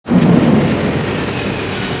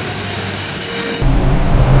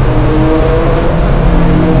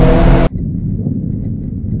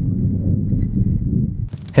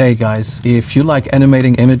Hey guys, if you like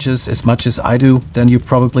animating images as much as I do, then you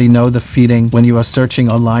probably know the feeling when you are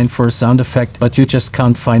searching online for a sound effect, but you just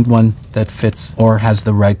can't find one that fits or has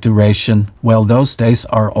the right duration. Well, those days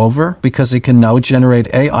are over, because you can now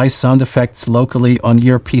generate AI sound effects locally on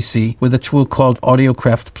your PC with a tool called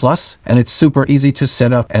Audiocraft Plus, and it's super easy to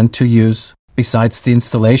set up and to use. Besides the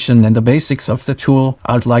installation and the basics of the tool,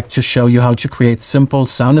 I'd like to show you how to create simple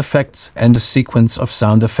sound effects and a sequence of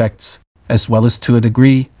sound effects, as well as to a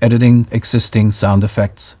degree editing existing sound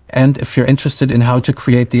effects. And if you're interested in how to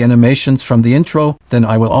create the animations from the intro, then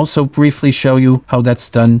I will also briefly show you how that's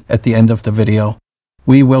done at the end of the video.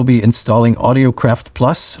 We will be installing Audiocraft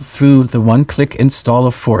Plus through the one-click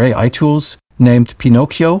installer for AI tools named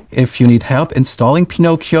Pinocchio. If you need help installing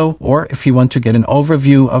Pinocchio, or if you want to get an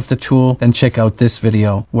overview of the tool, then check out this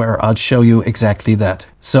video where I'll show you exactly that.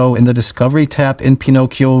 So in the Discovery tab in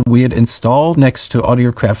Pinocchio, we hit install next to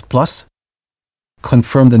Audiocraft Plus,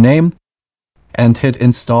 confirm the name, and hit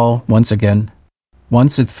install once again.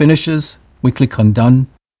 Once it finishes, we click on done,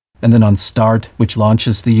 and then on start, which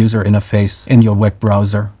launches the user interface in your web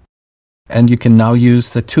browser. And you can now use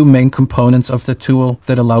the two main components of the tool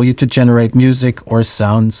that allow you to generate music or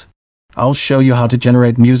sounds. I'll show you how to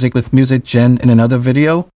generate music with MusicGen in another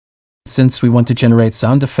video. Since we want to generate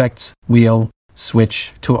sound effects, we'll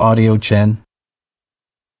switch to Audiogen.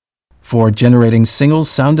 For generating single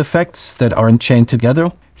sound effects that aren't chained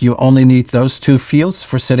together, you only need those two fields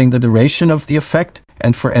for setting the duration of the effect,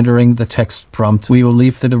 and for entering the text prompt. We will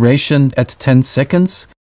leave the duration at 10 seconds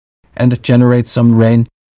and generate some rain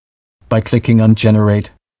by clicking on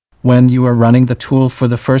Generate. When you are running the tool for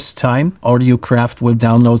the first time, Audiocraft will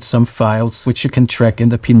download some files which you can track in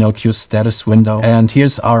the Pinocchio status window. And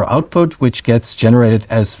here's our output, which gets generated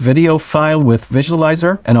as video file with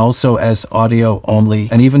visualizer and also as audio only.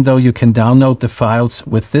 And even though you can download the files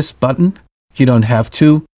with this button, you don't have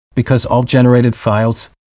to, because all generated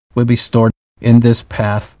files will be stored in this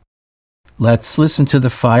path. Let's listen to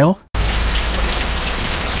the file.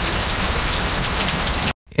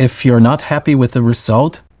 If you're not happy with the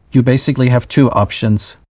result, you basically have two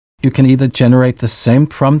options. You can either generate the same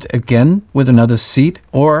prompt again with another seed,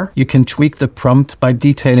 or you can tweak the prompt by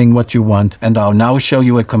detailing what you want. And I'll now show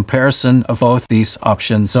you a comparison of both these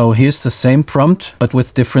options. So here's the same prompt, but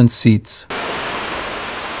with different seeds.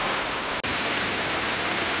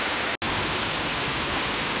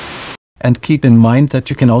 And keep in mind that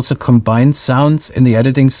you can also combine sounds in the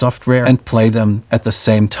editing software and play them at the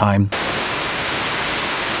same time.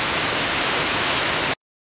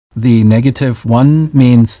 The -1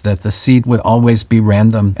 means that the seed will always be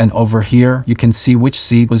random, and over here you can see which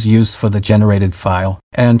seed was used for the generated file.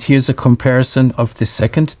 And here's a comparison of the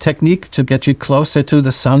second technique to get you closer to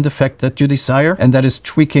the sound effect that you desire, and that is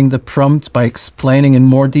tweaking the prompt by explaining in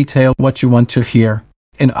more detail what you want to hear.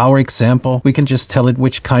 In our example, we can just tell it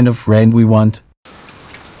which kind of rain we want.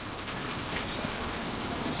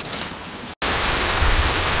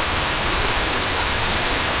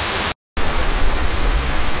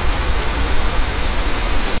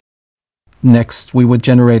 Next, we would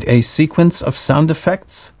generate a sequence of sound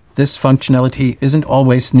effects. This functionality isn't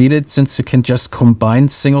always needed, since you can just combine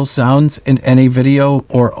single sounds in any video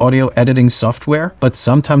or audio editing software, but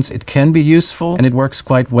sometimes it can be useful and it works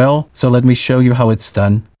quite well, so let me show you how it's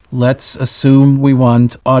done. Let's assume we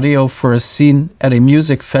want audio for a scene at a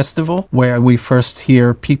music festival, where we first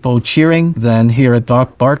hear people cheering, then hear a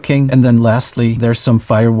dog barking, and then lastly there's some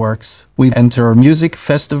fireworks. We enter music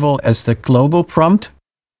festival as the global prompt,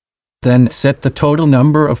 then set the total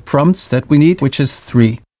number of prompts that we need, which is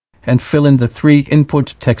 3, and fill in the 3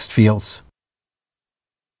 input text fields.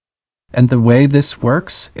 And the way this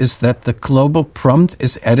works is that the global prompt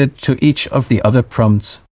is added to each of the other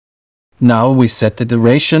prompts. Now we set the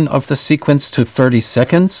duration of the sequence to 30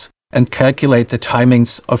 seconds and calculate the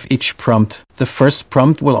timings of each prompt. The first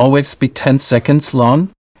prompt will always be 10 seconds long,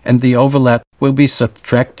 and the overlap will be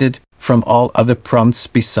subtracted from all other prompts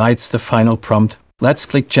besides the final prompt. Let's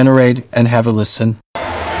click Generate and have a listen.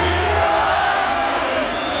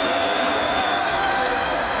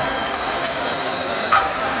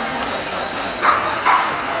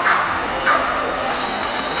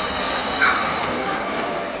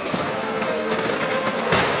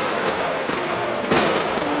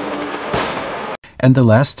 And the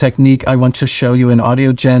last technique I want to show you in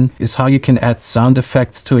Audiogen is how you can add sound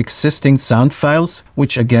effects to existing sound files,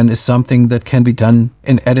 which again is something that can be done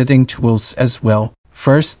in editing tools as well.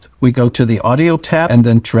 First, we go to the Audio tab and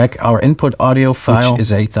then drag our input audio file, which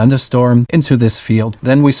is a thunderstorm, into this field.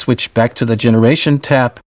 Then we switch back to the Generation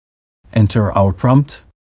tab, enter our prompt,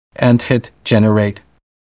 and hit Generate.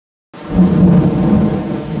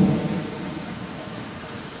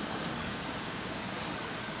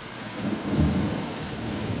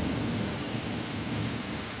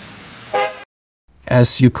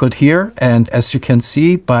 As you could hear, and as you can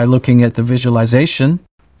see by looking at the visualization,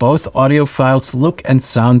 both audio files look and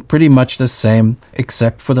sound pretty much the same,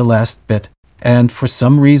 except for the last bit. And for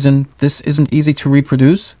some reason, this isn't easy to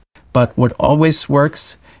reproduce, but what always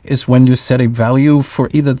works is when you set a value for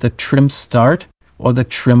either the trim start or the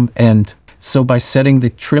trim end. So by setting the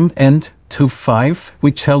trim end to 5,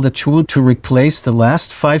 we tell the tool to replace the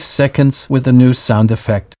last 5 seconds with a new sound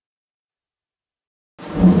effect.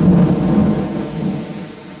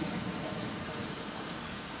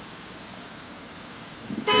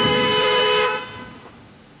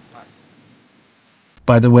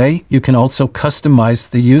 By the way, you can also customize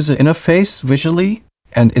the user interface visually,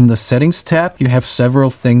 and in the Settings tab you have several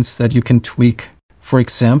things that you can tweak. For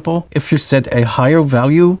example, if you set a higher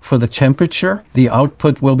value for the temperature, the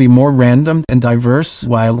output will be more random and diverse,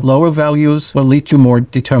 while lower values will lead to more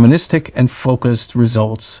deterministic and focused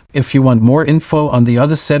results. If you want more info on the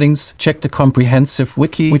other settings, check the comprehensive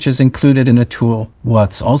wiki, which is included in the tool.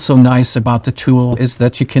 What's also nice about the tool is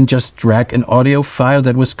that you can just drag an audio file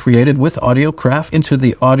that was created with Audiocraft into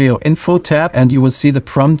the Audio Info tab, and you will see the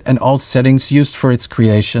prompt and all settings used for its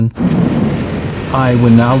creation. I will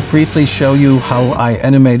now briefly show you how I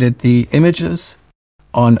animated the images.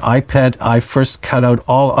 On iPad, I first cut out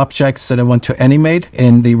all objects that I want to animate.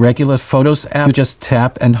 In the regular Photos app, you just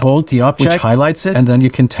tap and hold the object, which highlights it, and then you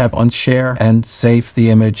can tap on Share and save the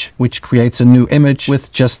image, which creates a new image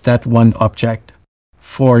with just that one object.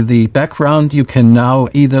 For the background, you can now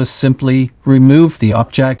either simply remove the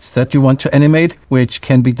objects that you want to animate, which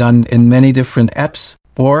can be done in many different apps,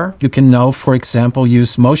 or you can now, for example,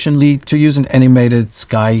 use Motionleap to use an animated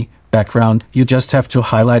sky background. You just have to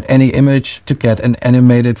highlight any image to get an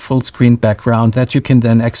animated full screen background that you can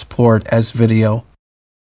then export as video.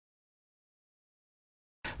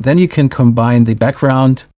 Then you can combine the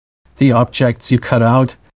background, the objects you cut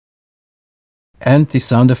out, and the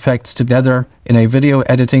sound effects together in a video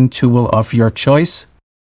editing tool of your choice.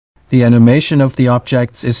 The animation of the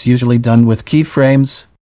objects is usually done with keyframes,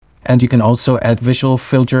 and you can also add visual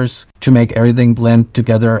filters to make everything blend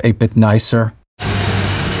together a bit nicer.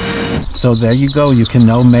 So there you go, you can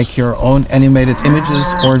now make your own animated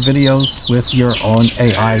images or videos with your own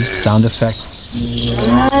AI sound effects.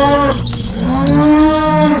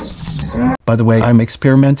 By the way, I'm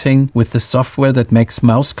experimenting with the software that makes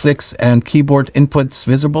mouse clicks and keyboard inputs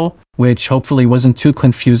visible, which hopefully wasn't too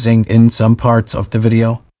confusing in some parts of the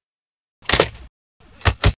video.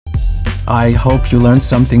 I hope you learned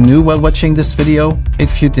something new while watching this video.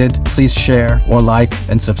 If you did, please share or like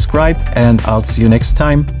and subscribe, and I'll see you next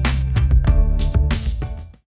time.